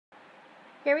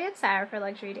Here we have Sarah for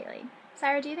Luxury Daily.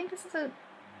 Sarah, do you think this is an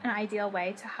ideal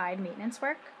way to hide maintenance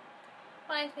work?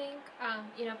 Well, I think,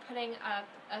 putting up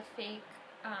a fake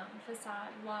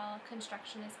facade while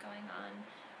construction is going on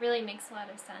really makes a lot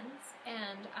of sense.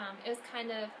 And it was kind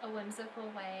of a whimsical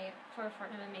way for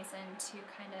Fortnum Mason to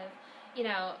kind of,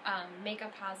 make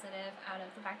a positive out of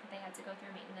the fact that they had to go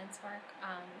through maintenance work.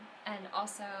 And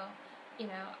also, you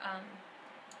know, um,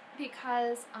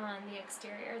 because on the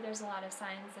exterior there's a lot of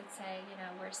signs that say,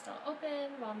 we're still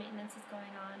open while maintenance is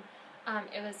going on.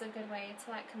 It was a good way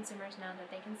to let consumers know that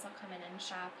they can still come in and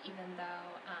shop even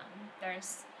though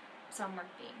there's some work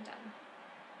being done.